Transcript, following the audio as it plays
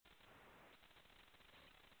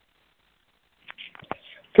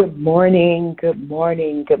Good morning, good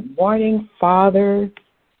morning, good morning, Father.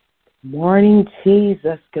 Good morning,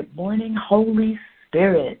 Jesus. Good morning, Holy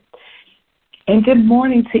Spirit. And good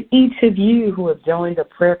morning to each of you who have joined the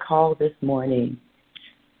prayer call this morning.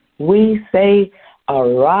 We say,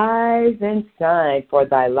 arise and shine, for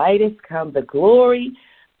thy light is come. The glory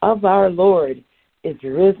of our Lord is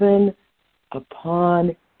risen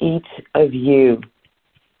upon each of you.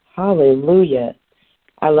 Hallelujah.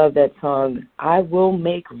 I love that song. I will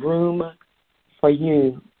make room for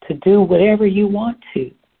you to do whatever you want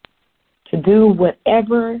to do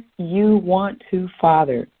whatever you want to,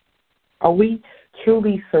 Father. Are we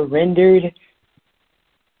truly surrendered?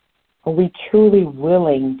 Are we truly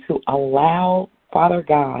willing to allow Father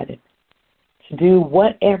God to do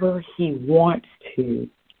whatever he wants to?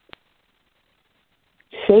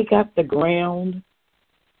 Shake up the ground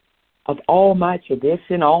of all my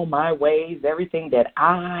tradition, all my ways, everything that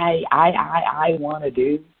I want to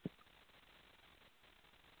do.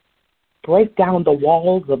 Break down the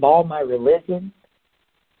walls of all my religion.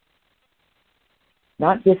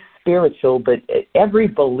 Not just spiritual, but every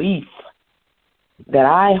belief that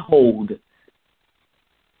I hold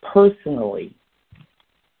personally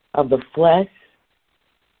of the flesh.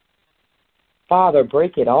 Father,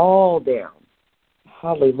 break it all down.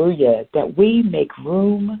 Hallelujah. That we make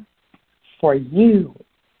room for you,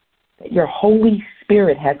 that your Holy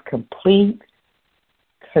Spirit has complete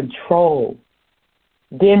control.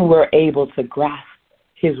 Then we're able to grasp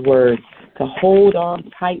his word, to hold on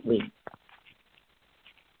tightly,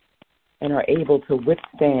 and are able to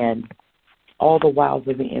withstand all the wiles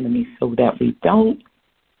of the enemy so that we don't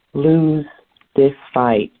lose this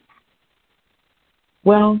fight.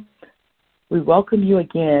 Well, we welcome you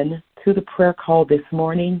again to the prayer call this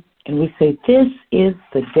morning, and we say this is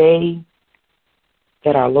the day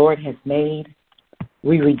that our Lord has made.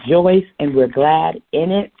 We rejoice and we're glad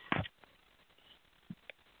in it.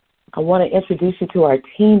 I want to introduce you to our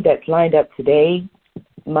team that's lined up today.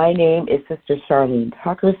 My name is Sister Charlene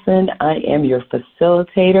Tuckerson. I am your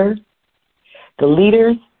facilitator. The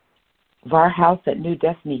leaders of our house at New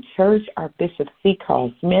Destiny Church are Bishop C.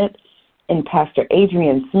 Carl Smith and Pastor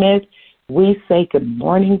Adrian Smith. We say good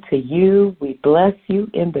morning to you. We bless you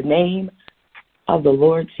in the name of the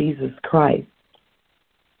Lord Jesus Christ.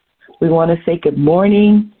 We want to say good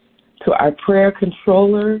morning to our prayer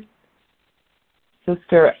controller.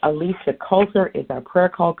 Sister Alicia Coulter is our prayer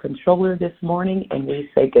call controller this morning, and we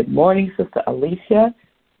say good morning, Sister Alicia.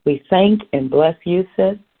 We thank and bless you,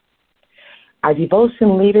 sis. Our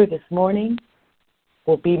devotion leader this morning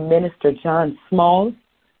will be Minister John Smalls.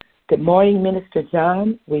 Good morning, Minister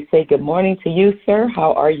John. We say good morning to you, sir.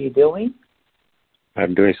 How are you doing?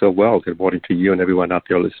 I'm doing so well. Good morning to you and everyone out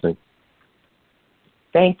there listening.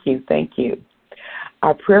 Thank you, thank you.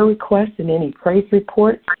 Our prayer requests and any praise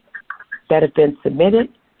reports that have been submitted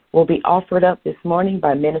will be offered up this morning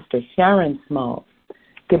by Minister Sharon Smalls.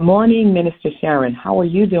 Good morning, Minister Sharon. How are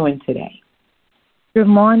you doing today? Good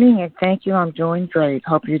morning, and thank you. I'm doing great.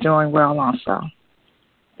 Hope you're doing well also.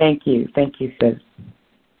 Thank you, sis.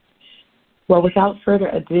 Well, without further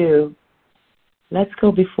ado, let's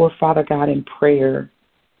go before Father God in prayer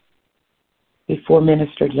before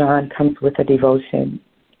Minister John comes with a devotion.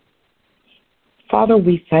 Father,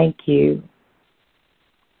 we thank you.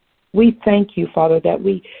 We thank you, Father, that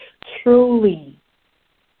we truly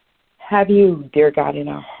have you, dear God, in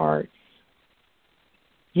our hearts.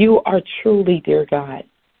 You are truly, dear God,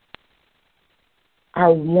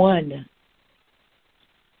 our one,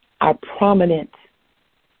 our prominent,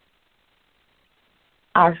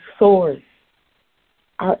 our source,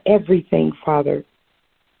 our everything, Father.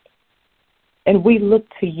 And we look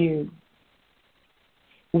to you.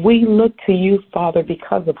 We look to you, Father,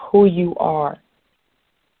 because of who you are.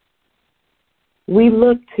 We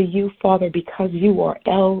look to you, Father, because you are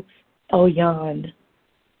El Elyon.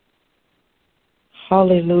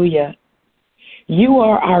 Hallelujah. You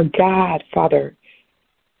are our God, Father.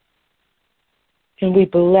 And we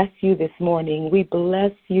bless you this morning. We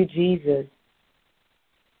bless you, Jesus.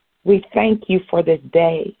 We thank you for this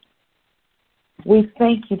day. We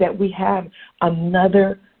thank you that we have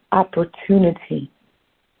another opportunity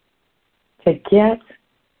to get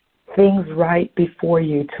things right before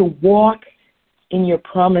you, to walk in your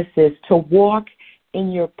promises, to walk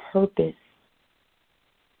in your purpose,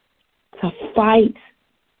 to fight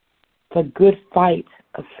the good fight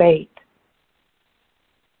of faith.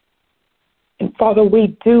 And Father,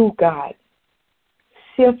 we do, God,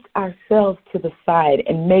 shift ourselves to the side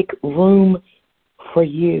and make room for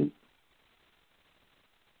you.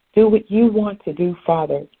 Do what you want to do,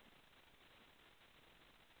 Father.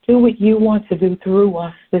 Do what you want to do through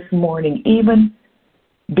us this morning, even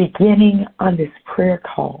beginning on this prayer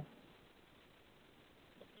call.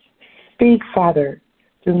 Speak, Father,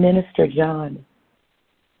 through Minister John.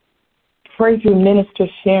 Pray through Minister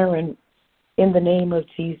Sharon in the name of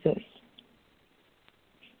Jesus.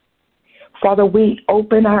 Father, we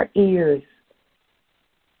open our ears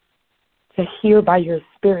to hear by your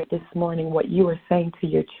Spirit this morning what you are saying to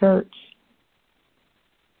your church.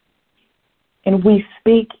 And we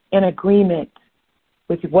speak in agreement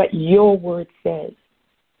with what your word says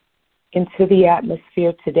into the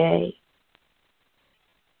atmosphere today.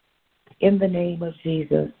 In the name of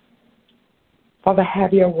Jesus. Father,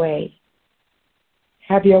 have your way.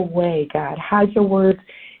 Have your way, God. Hide your words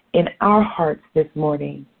in our hearts this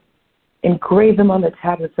morning. Engrave them on the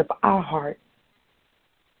tablets of our hearts,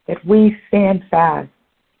 that we stand fast,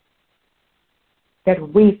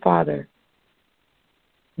 that we, Father,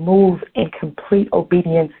 move in complete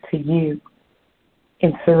obedience to you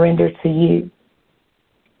and surrender to you.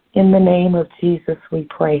 In the name of Jesus, we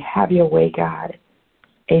pray. Have your way, God.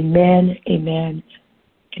 Amen, amen,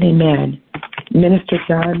 and amen. Minister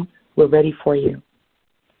John, we're ready for you.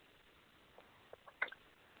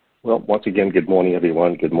 Well, once again, good morning,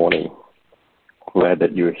 everyone. Good morning. Glad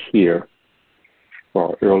that you're here for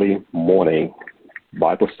our early morning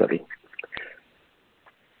Bible study.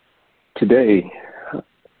 Today's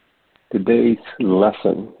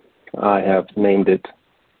lesson, I have named it,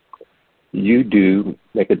 You Do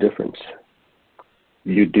Make a Difference.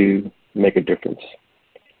 You Do Make a Difference.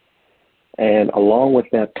 And along with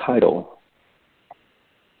that title,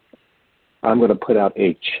 I'm going to put out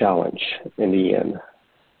a challenge in the end.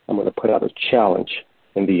 I'm going to put out a challenge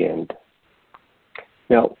in the end.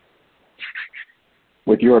 Now,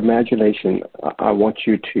 with your imagination, I want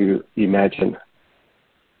you to imagine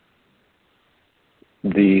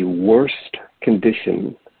the worst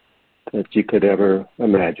condition that you could ever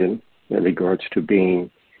imagine in regards to being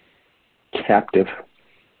captive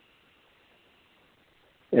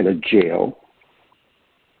in a jail,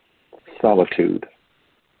 solitude,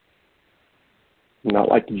 not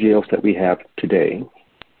like the jails that we have today,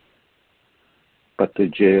 but the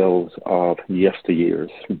jails of yesteryears,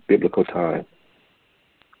 biblical time.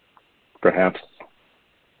 Perhaps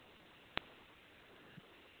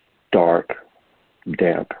dark,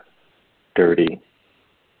 damp, dirty.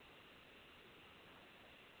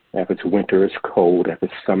 If it's winter, it's cold. If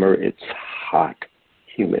it's summer, it's hot,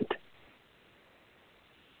 humid.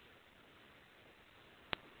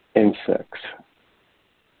 Insects,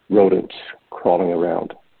 rodents crawling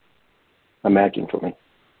around. Imagine for me.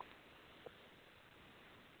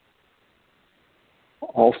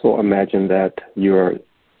 Also imagine that you're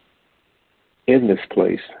in this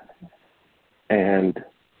place and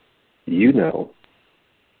you know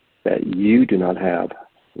that you do not have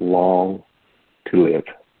long to live.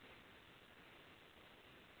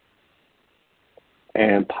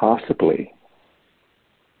 And possibly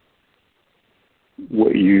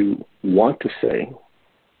what you want to say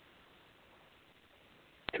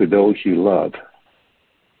to those you love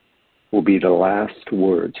will be the last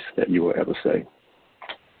words that you will ever say.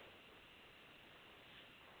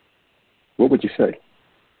 What would you say?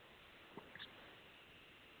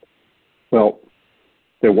 Well,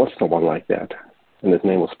 there was someone like that, and his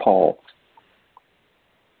name was Paul.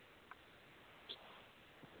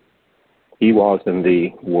 He was in the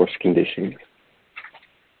worst condition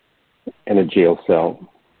in a jail cell,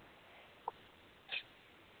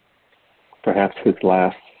 perhaps his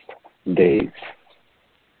last days.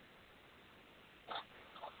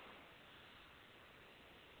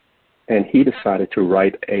 And he decided to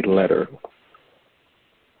write a letter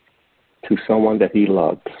to someone that he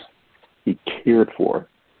loved, he cared for,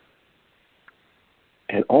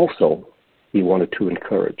 and also he wanted to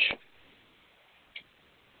encourage.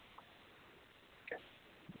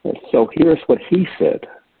 And so here's what he said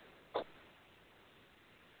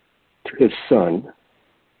to his son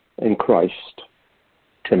in Christ,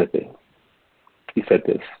 Timothy. He said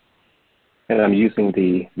this, and I'm using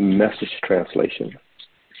the Message translation,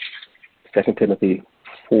 2 Timothy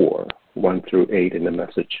 4, 1 through 8 in the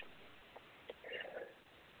Message.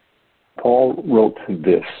 Paul wrote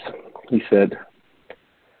this. He said,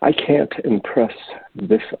 I can't impress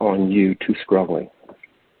this on you too strongly.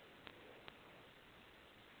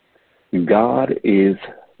 God is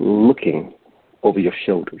looking over your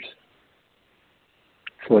shoulders.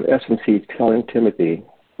 So in essence, he's telling Timothy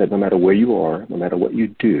that no matter where you are, no matter what you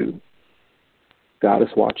do, God is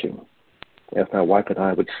watching. As my wife and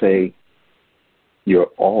I would say,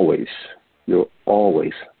 you're always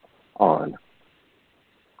on.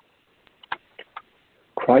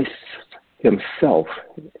 Christ himself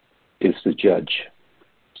is the judge.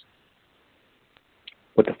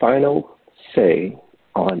 with the final say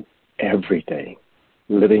on everything,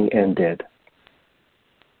 living and dead.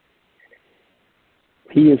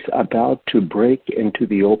 He is about to break into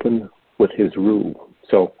the open with his rule.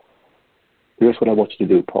 So here's what I want you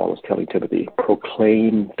to do, Paul is telling Timothy.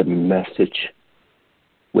 Proclaim the message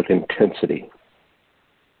with intensity.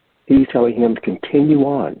 He's telling him to continue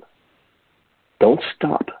on. Don't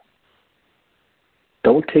stop.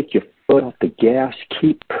 Don't take your foot off the gas.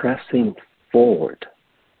 Keep pressing forward.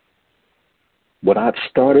 What I've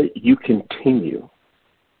started, you continue.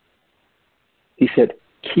 He said,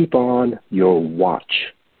 keep on your watch.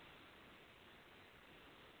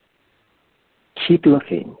 Keep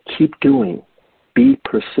looking. Keep doing. Be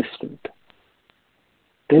persistent.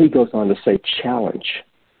 Then he goes on to say, challenge,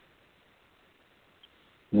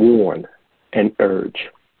 warn, and urge.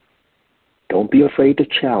 Don't be afraid to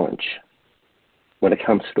challenge when it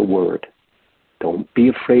comes to the word. Don't be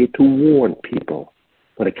afraid to warn people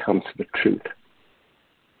when it comes to the truth.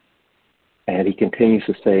 And he continues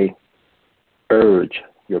to say, urge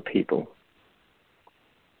your people.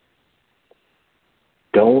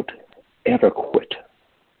 Don't ever quit.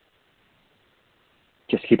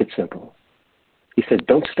 Just keep it simple. He said,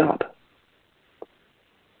 don't stop.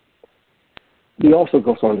 He also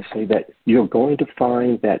goes on to say that you're going to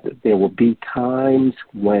find that there will be times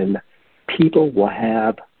when people will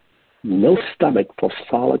have no stomach for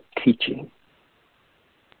solid teaching.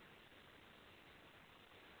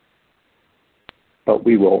 But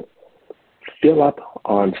we will fill up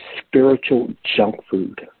on spiritual junk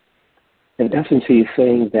food. In essence, he is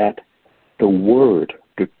saying that the word,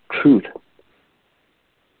 the truth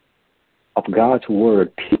of God's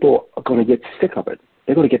word, people are going to get sick of it.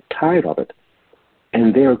 They're going to get tired of it.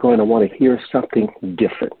 And they're going to want to hear something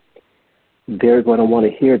different. They're going to want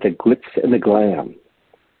to hear the glitz and the glam.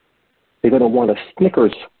 They're going to want a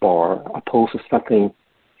Snickers bar opposed to something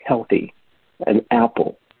healthy, an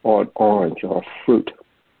apple or an orange or a fruit.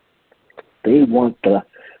 They want the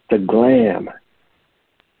glam,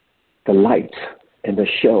 the lights, and the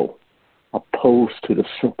show opposed to the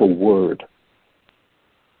simple word,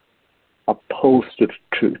 opposed to the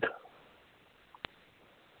truth.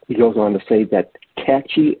 He goes on to say that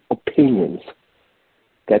catchy opinions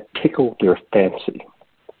that tickle their fancy.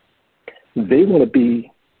 They want to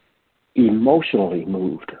be emotionally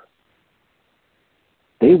moved.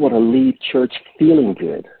 They want to leave church feeling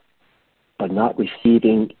good, but not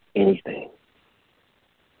receiving anything.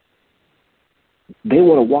 They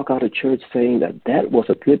want to walk out of church saying that was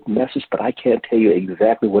a good message, but I can't tell you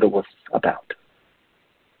exactly what it was about.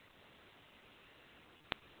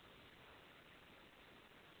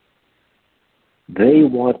 They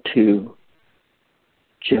want to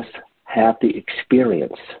just have the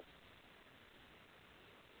experience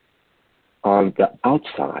on the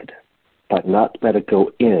outside, but not let it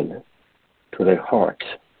go in to their hearts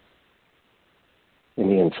in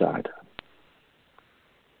the inside.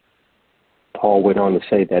 Paul went on to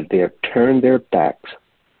say that they have turned their backs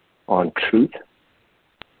on truth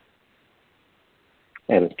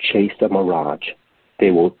and chased a mirage.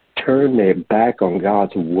 They will turn their back on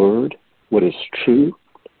God's word, what is true,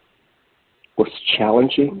 what's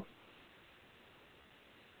challenging,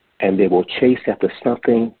 and they will chase after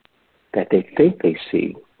something that they think they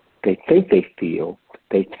see, they think they feel,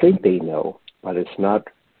 they think they know, but it's not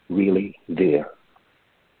really there.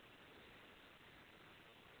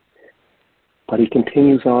 But he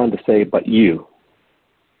continues on to say, but you,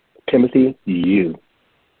 Timothy, you,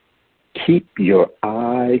 keep your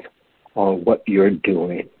eyes on what you're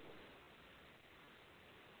doing.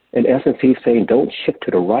 In essence, he's saying, don't shift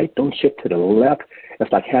to the right, don't shift to the left.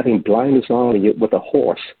 It's like having blinders on with a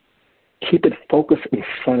horse. Keep it focused in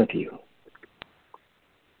front of you.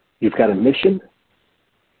 You've got a mission.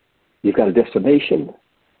 You've got a destination.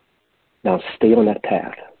 Now stay on that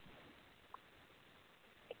path.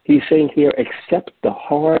 He's saying here, accept the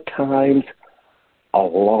hard times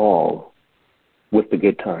along with the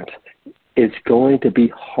good times. It's going to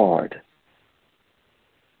be hard.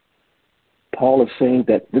 Paul is saying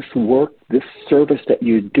that this work, this service that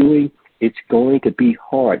you're doing, it's going to be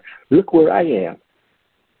hard. Look where I am.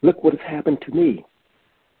 Look what has happened to me.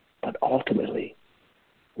 But ultimately,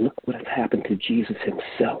 look what has happened to Jesus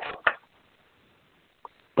himself.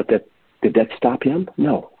 But did that stop him?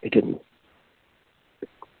 No, it didn't.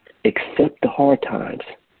 Accept the hard times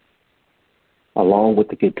along with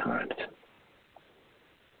the good times.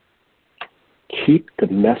 Keep the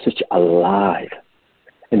message alive.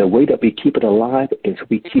 And the way that we keep it alive is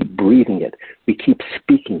we keep breathing it. We keep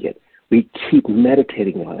speaking it. We keep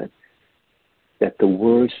meditating on it. That the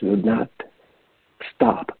words do not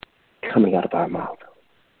stop coming out of our mouth.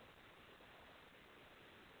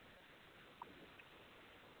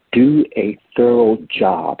 a thorough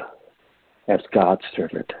job as God's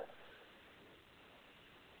servant.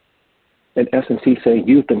 In essence, he's saying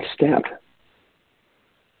you've been stamped.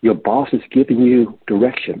 Your boss is giving you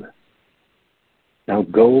direction. Now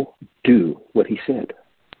go do what he said.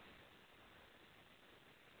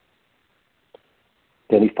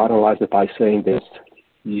 Then he finalized it by saying this,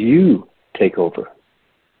 you take over.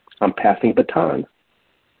 I'm passing the baton.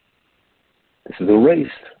 This is a race.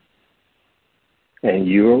 And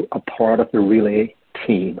you're a part of the relay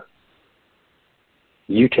team.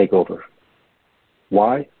 You take over.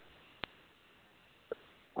 Why?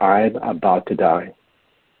 I'm about to die.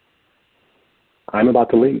 I'm about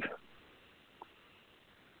to leave.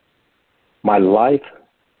 My life,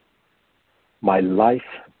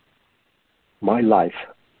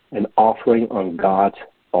 an offering on God's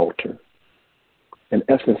altar. In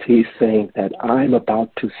essence, he's saying that I'm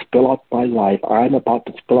about to spill out my life. I'm about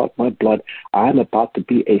to spill out my blood. I'm about to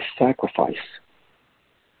be a sacrifice.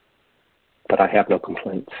 But I have no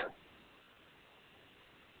complaints.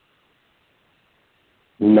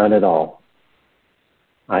 None at all.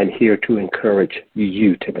 I'm here to encourage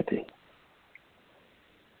you, Timothy.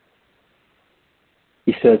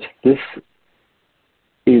 He says, this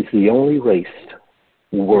is the only race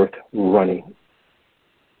worth running.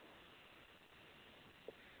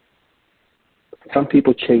 Some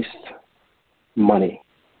people chase money,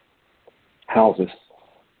 houses,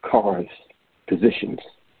 cars, positions.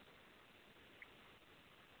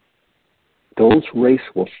 Those races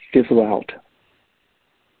will fizzle out.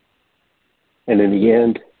 And in the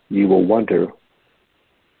end, you will wonder,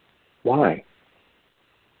 why?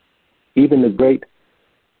 Even the great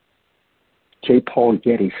J. Paul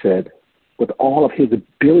Getty said, with all of his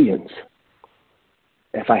billions,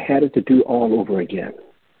 if I had it to do all over again,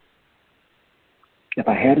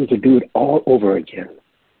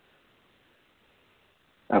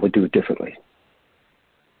 I would do it differently.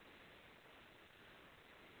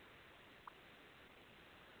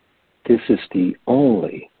 This is the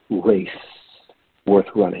only race worth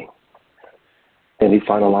running. And he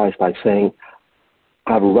finalized by saying,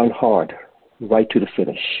 I've run hard right to the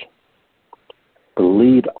finish.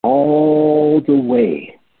 Believed all the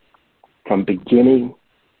way from beginning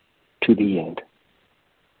to the end.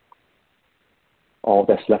 All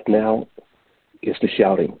that's left now is the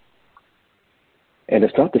shouting. And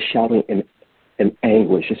it's not the shouting in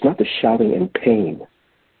anguish. It's not the shouting in pain.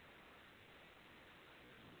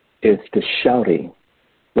 It's the shouting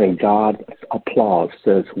when God's applause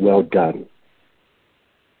says, well done,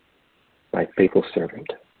 my faithful servant.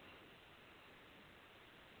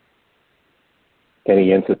 And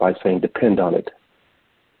he ends it by saying, depend on it.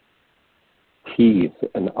 He's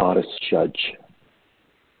an honest judge.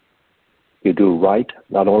 You do right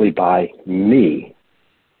not only by me,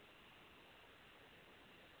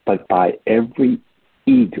 but by everyone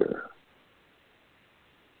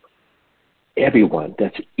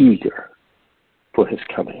that's eager for his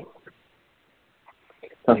coming.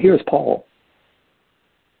 Now here's Paul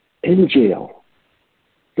in jail,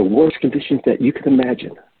 the worst conditions that you can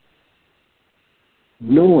imagine,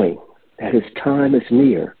 knowing that his time is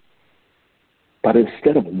near, but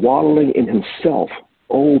instead of wallowing in himself,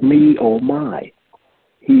 oh me, oh my,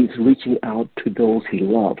 he's reaching out to those he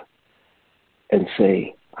loved and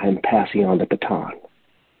say, I'm passing on the baton.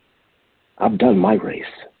 I've done my race.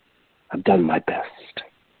 I've done my best.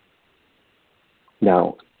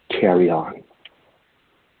 Now, carry on.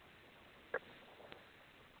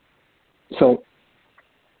 So,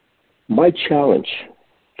 my challenge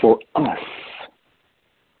for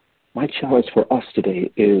us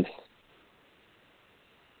today is,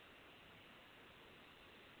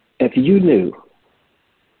 if you knew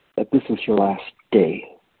that this was your last day,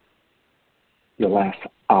 your last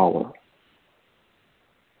hour,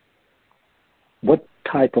 what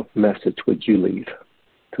type of message would you leave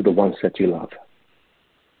to the ones that you love?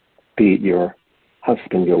 Be it your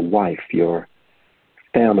husband, your wife, your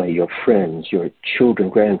family, your friends, your children,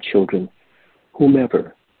 grandchildren,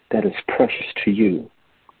 whomever that is precious to you.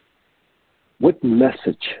 What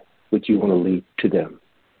message would you want to leave to them?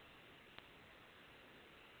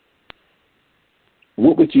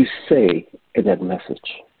 What would you say in that message?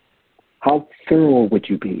 How thorough would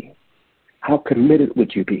you be? How committed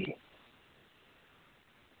would you be?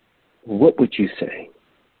 What would you say?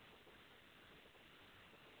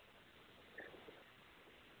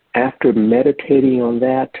 After meditating on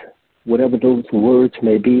that, whatever those words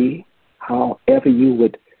may be, however you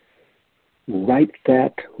would write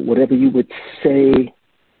that, whatever you would say,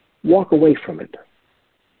 walk away from it.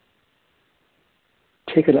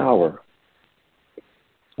 Take an hour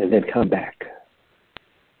and then come back.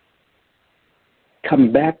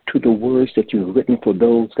 Come back to the words that you've written for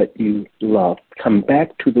those that you love. Come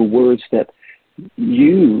back to the words that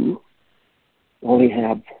you only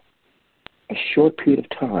have a short period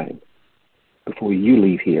of time before you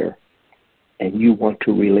leave here, and you want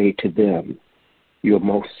to relay to them your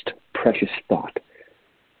most precious thought,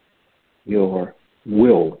 your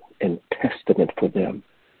will and testament for them.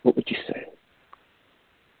 What would you say?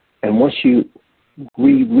 And once you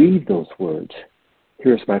reread those words,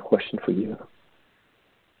 here's my question for you.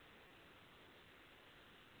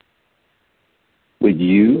 Would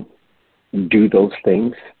you do those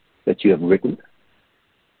things that you have written?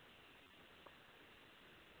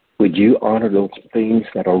 Would you honor those things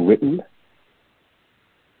that are written?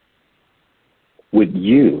 Would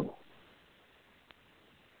you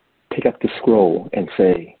pick up the scroll and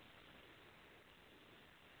say,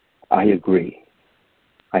 I agree.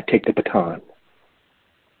 I take the baton.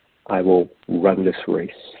 I will run this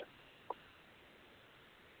race.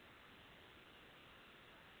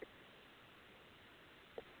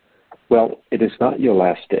 Well, it is not your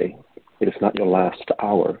last day. It is not your last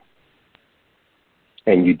hour.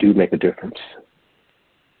 And you do make a difference.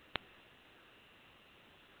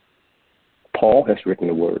 Paul has written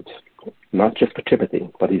the words, not just for Timothy,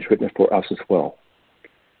 but he's written it for us as well.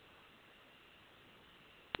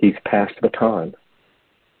 He's passed the baton.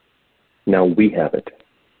 Now we have it.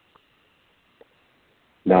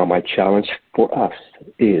 Now my challenge for us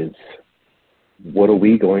is, what are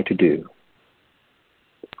we going to do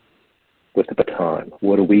with the baton?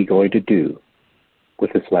 What are we going to do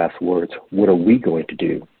with his last words? What are we going to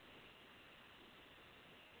do?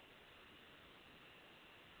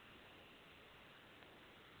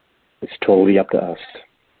 It's totally up to us.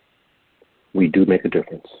 We do make a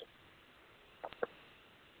difference.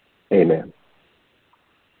 Amen.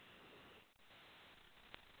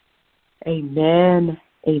 Amen.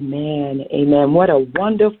 Amen. Amen. What a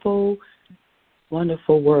wonderful,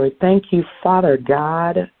 wonderful word. Thank you, Father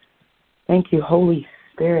God. Thank you, Holy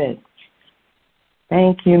Spirit.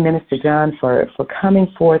 Thank you, Minister John, for coming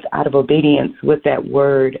forth out of obedience with that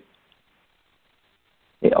word,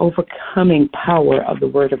 the overcoming power of the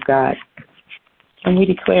Word of God. And we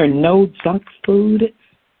declare no junk food.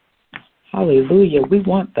 Hallelujah. We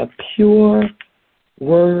want the pure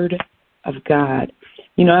Word of God.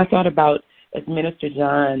 You know, I thought about, as Minister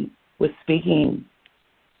John was speaking,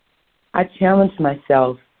 I challenged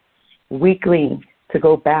myself weekly to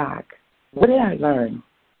go back. What did I learn?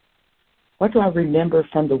 What do I remember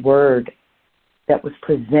from the word that was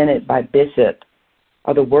presented by Bishop,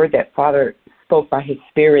 or the word that Father spoke by his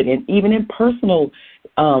Spirit, and even in personal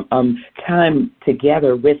time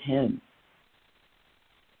together with him?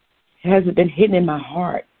 Has it been hidden in my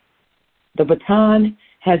heart? The baton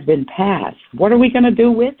has been passed. What are we going to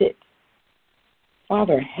do with it?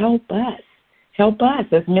 Father, help us. Help us,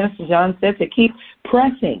 as Minister John said, to keep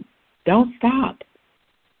pressing. Don't stop.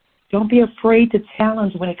 Don't be afraid to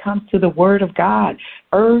challenge when it comes to the Word of God.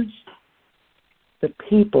 Urge the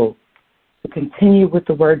people to continue with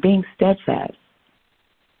the Word, being steadfast.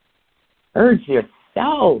 Urge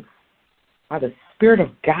yourself by the Spirit of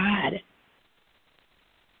God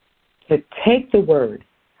to take the Word,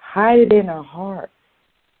 hide it in our hearts,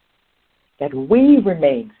 that we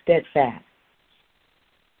remain steadfast.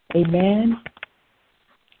 Amen.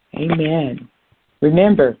 Amen.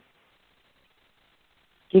 Remember,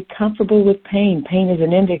 get comfortable with pain. Pain is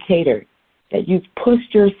an indicator that you've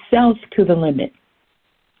pushed yourself to the limit.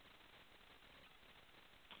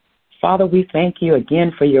 Father, we thank you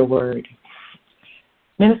again for your word.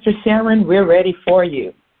 Minister Sharon, we're ready for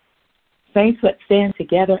you. Saints, let's stand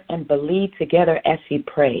together and believe together as he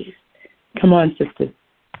prays. Come on, sister.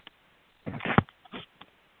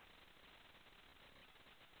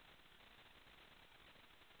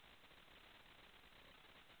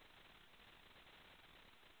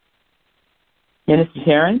 Minister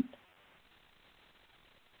Sharon?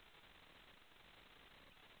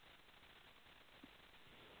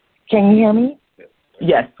 Can you hear me?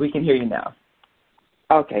 Yes, we can hear you now.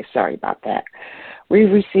 Okay, sorry about that.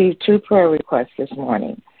 We've received 2 prayer requests this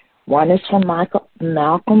morning. One is from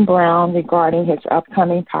Malcolm Brown regarding his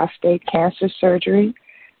upcoming prostate cancer surgery.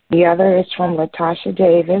 The other is from Latasha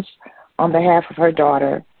Davis on behalf of her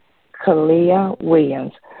daughter, Kalia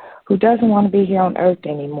Williams, who doesn't want to be here on earth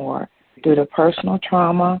anymore due to personal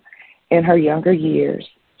trauma in her younger years,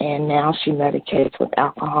 and now she medicates with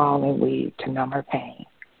alcohol and weed to numb her pain.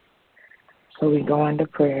 So we go into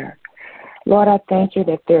prayer. Lord, I thank you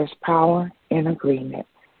that there's power in agreement.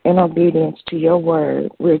 In obedience to your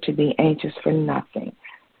word, we're to be anxious for nothing,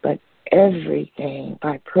 but everything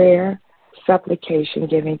by prayer, supplication,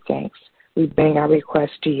 giving thanks. We bring our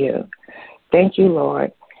request to you. Thank you,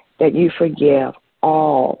 Lord, that you forgive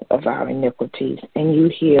all of our iniquities and you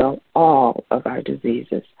heal all of our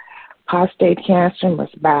diseases. Prostate cancer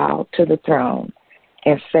must bow to the throne.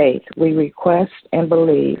 In faith, we request and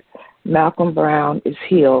believe Malcolm Brown is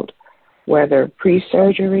healed, whether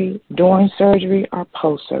pre-surgery, during surgery, or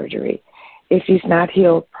post-surgery. If he's not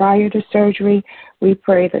healed prior to surgery, we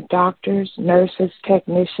pray the doctors, nurses,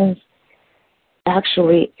 technicians,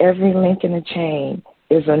 actually every link in the chain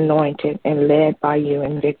is anointed and led by you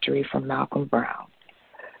in victory for Malcolm Brown.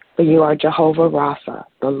 For you are Jehovah Rapha,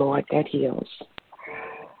 the Lord that heals.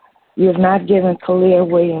 You have not given Kalia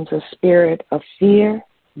Williams a spirit of fear,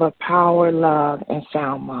 but power, love, and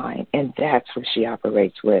sound mind, and that's what she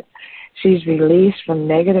operates with. She's released from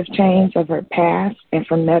negative chains of her past and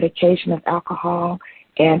from medication of alcohol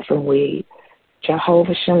and from weed.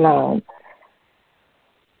 Jehovah Shalom.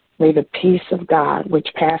 May the peace of God, which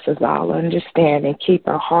passes all understanding, keep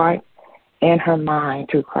her heart and her mind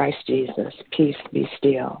through Christ Jesus. Peace be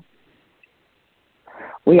still.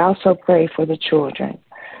 We also pray for the children,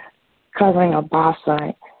 covering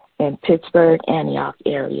Abasa in Pittsburgh, Antioch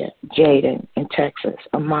area, Jaden in Texas,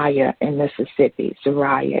 Amaya in Mississippi,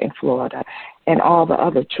 Zariah in Florida, and all the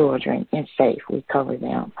other children in faith. We cover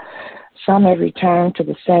them. Some have returned to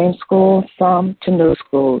the same school, some to new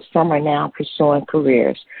schools, some are now pursuing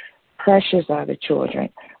careers. Precious are the children.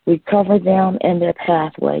 We cover them and their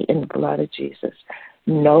pathway in the blood of Jesus.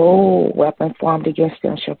 No weapon formed against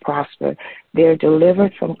them shall prosper. They're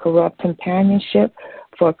delivered from corrupt companionship,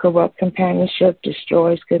 for corrupt companionship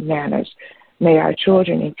destroys good manners. May our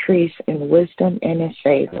children increase in wisdom and in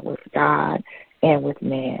favor with God and with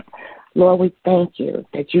man. Lord, we thank you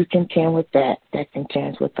that you contend with that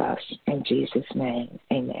contends with us. In Jesus' name,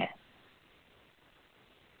 amen.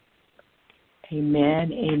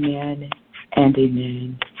 Amen, amen, and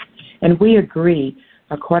amen. And we agree,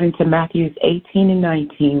 according to Matthew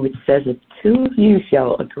 18:19, which says, if two of you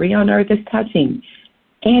shall agree on earth as touching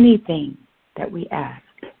anything that we ask,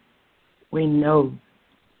 we know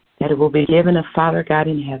that it will be given of Father God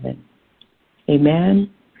in heaven. Amen.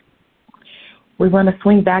 We want to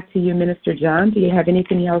swing back to you, Minister John. Do you have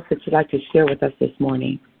anything else that you'd like to share with us this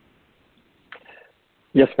morning?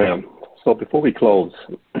 Yes, ma'am. So before we close,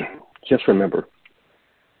 just remember,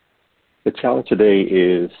 the challenge today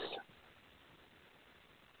is,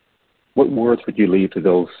 what words would you leave to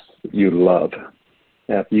those you love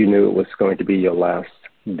if you knew it was going to be your last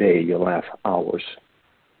day, your last hours?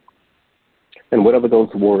 And whatever those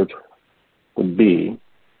words would be,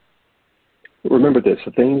 remember this,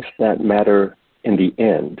 the things that matter in the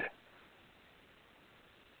end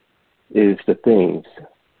is the things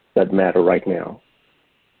that matter right now.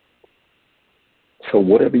 So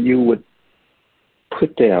whatever you would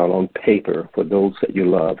put down on paper for those that you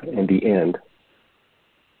love in the end,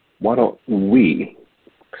 why don't we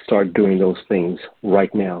start doing those things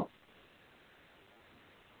right now?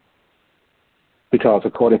 Because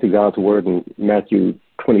according to God's word in Matthew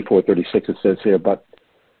 24:36, it says here, but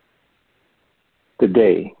the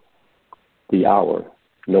day, the hour,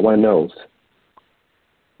 no one knows,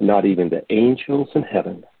 not even the angels in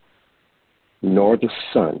heaven, nor the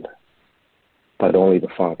Son, but only the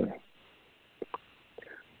Father.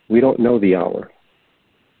 We don't know the hour.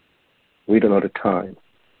 We don't know the time.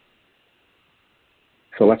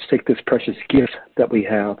 So let's take this precious gift that we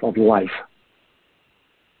have of life.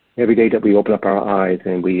 Every day that we open up our eyes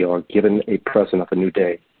and we are given a present of a new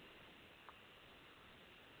day,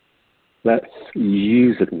 let's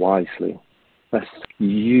use it wisely. Let's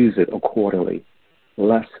use it accordingly.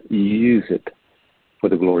 Let's use it for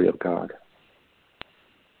the glory of God.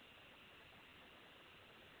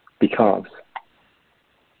 Because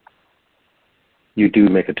you do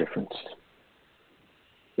make a difference.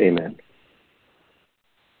 Amen.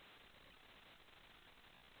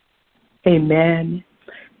 Amen.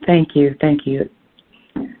 Thank you. Thank you.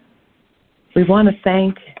 We want to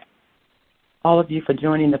thank all of you for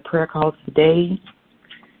joining the prayer calls today.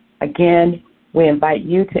 Again, we invite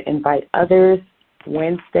you to invite others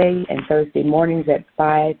Wednesday and Thursday mornings at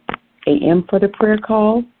 5 a.m. for the prayer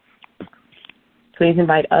call. Please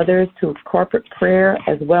invite others to corporate prayer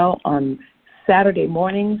as well on Saturday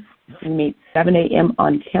mornings. We meet 7 a.m.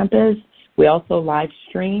 on campus. We also live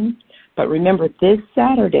stream. But remember, this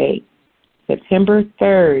Saturday, September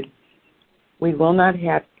 3rd, we will not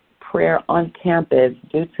have prayer on campus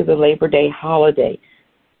due to the Labor Day holiday.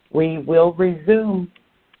 We will resume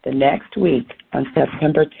the next week on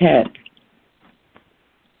September 10th.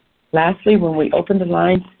 Lastly, when we open the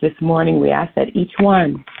lines this morning, we ask that each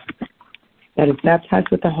one that is baptized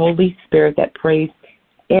with the Holy Spirit that prays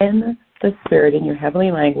in the Spirit in your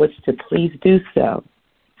heavenly language to please do so.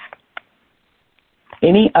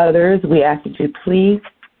 Any others, we ask that you please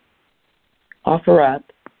offer up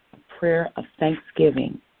a prayer of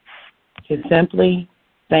thanksgiving, just simply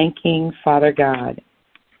thanking Father God.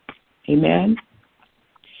 Amen.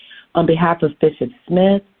 On behalf of Bishop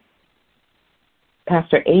Smith,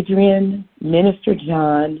 Pastor Adrian, Minister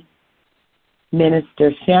John,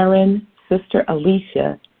 Minister Sharon, Sister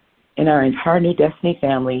Alicia, and our entire New Destiny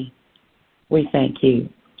family, we thank you.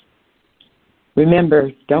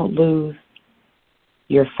 Remember, don't lose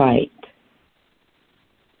your fight.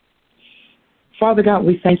 Father God,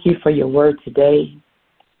 we thank you for your word today.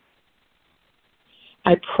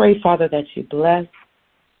 I pray, Father, that you bless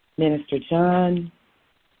Minister John,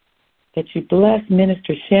 that you bless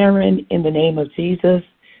Minister Sharon in the name of Jesus,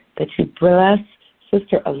 that you bless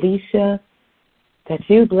Sister Alicia, that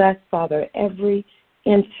you bless, Father, every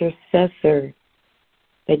intercessor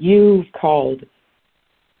that you've called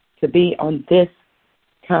to be on this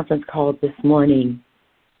conference call this morning.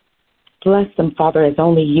 Bless them, Father, as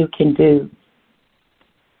only you can do.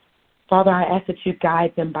 Father, I ask that you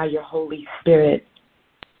guide them by your Holy Spirit.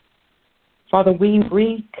 Father, we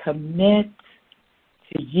recommit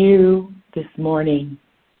to you this morning.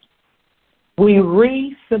 We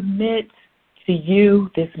resubmit to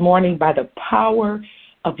you this morning by the power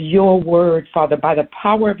of your word, Father, by the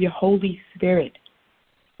power of your Holy Spirit.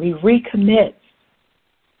 We recommit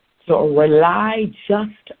to rely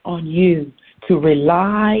just on you, to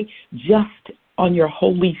rely just on your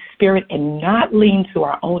Holy Spirit and not lean to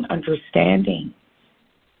our own understanding.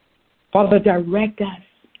 Father, direct us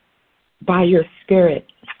by your Spirit.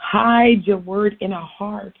 Hide your word in our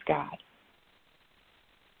hearts, God.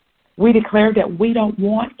 We declare that we don't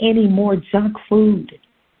want any more junk food.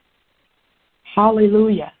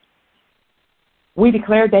 Hallelujah. We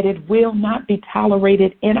declare that it will not be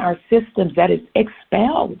tolerated in our systems, that it's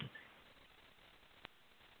expelled.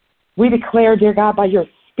 We declare, dear God, by your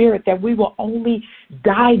Spirit, that we will only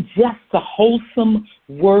digest the wholesome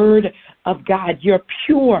word of God, your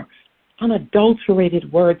pure,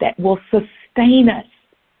 unadulterated word that will sustain us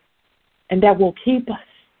and that will keep us.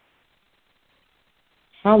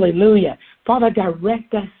 Hallelujah. Father,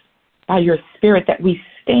 direct us by your Spirit that we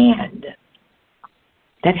stand,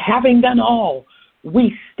 that having done all,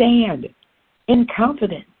 we stand in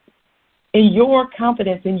confidence, in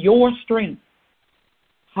your strength.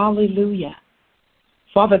 Hallelujah.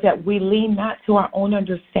 Father, that we lean not to our own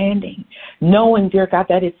understanding, knowing, dear God,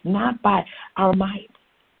 that it's not by our might.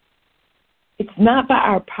 It's not by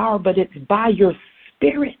our power, but it's by your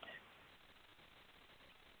Spirit.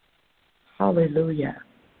 Hallelujah.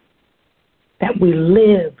 That we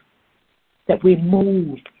live, that we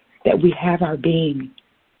move, that we have our being.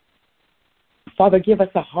 Father, give us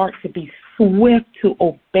a heart to be swift to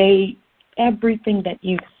obey everything that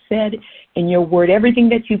you've said in your word, everything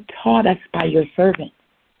that you've taught us by your servant.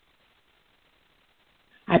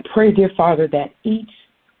 I pray, dear Father, that each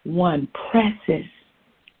one presses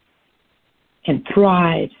and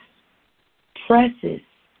thrives, presses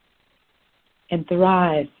and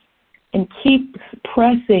thrives, and keeps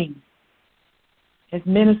pressing. As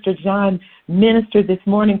Minister John ministered this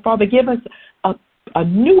morning, Father, give us a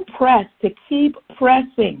new press to keep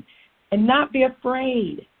pressing and not be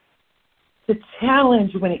afraid to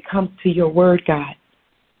challenge when it comes to your word, God.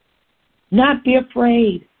 Not be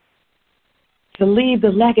afraid to leave the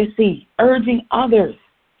legacy, urging others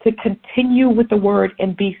to continue with the word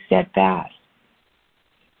and be steadfast.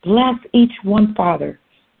 Bless each one, Father.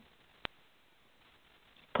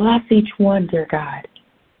 Bless each one, dear God.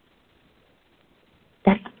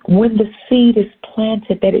 That when the seed is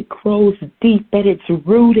planted, that it grows deep, that it's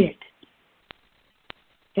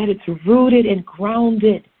rooted and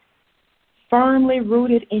grounded, firmly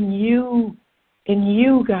rooted in you,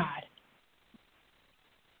 God.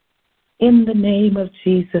 In the name of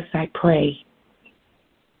Jesus, I pray.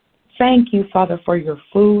 Thank you, Father, for your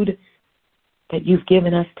food that you've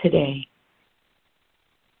given us today.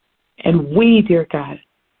 And we, dear God,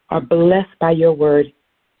 are blessed by your word.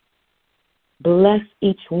 Bless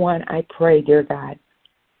each one, I pray, dear God,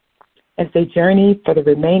 as they journey for the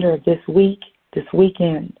remainder of this week, this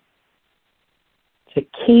weekend, to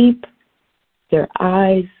keep their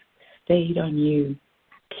eyes stayed on you.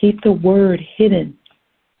 Keep the word hidden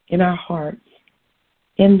in our hearts.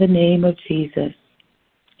 In the name of Jesus.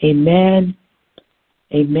 Amen,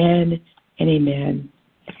 amen, and amen.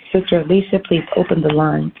 Sister Alicia, please open the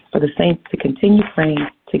line for the saints to continue praying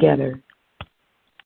together.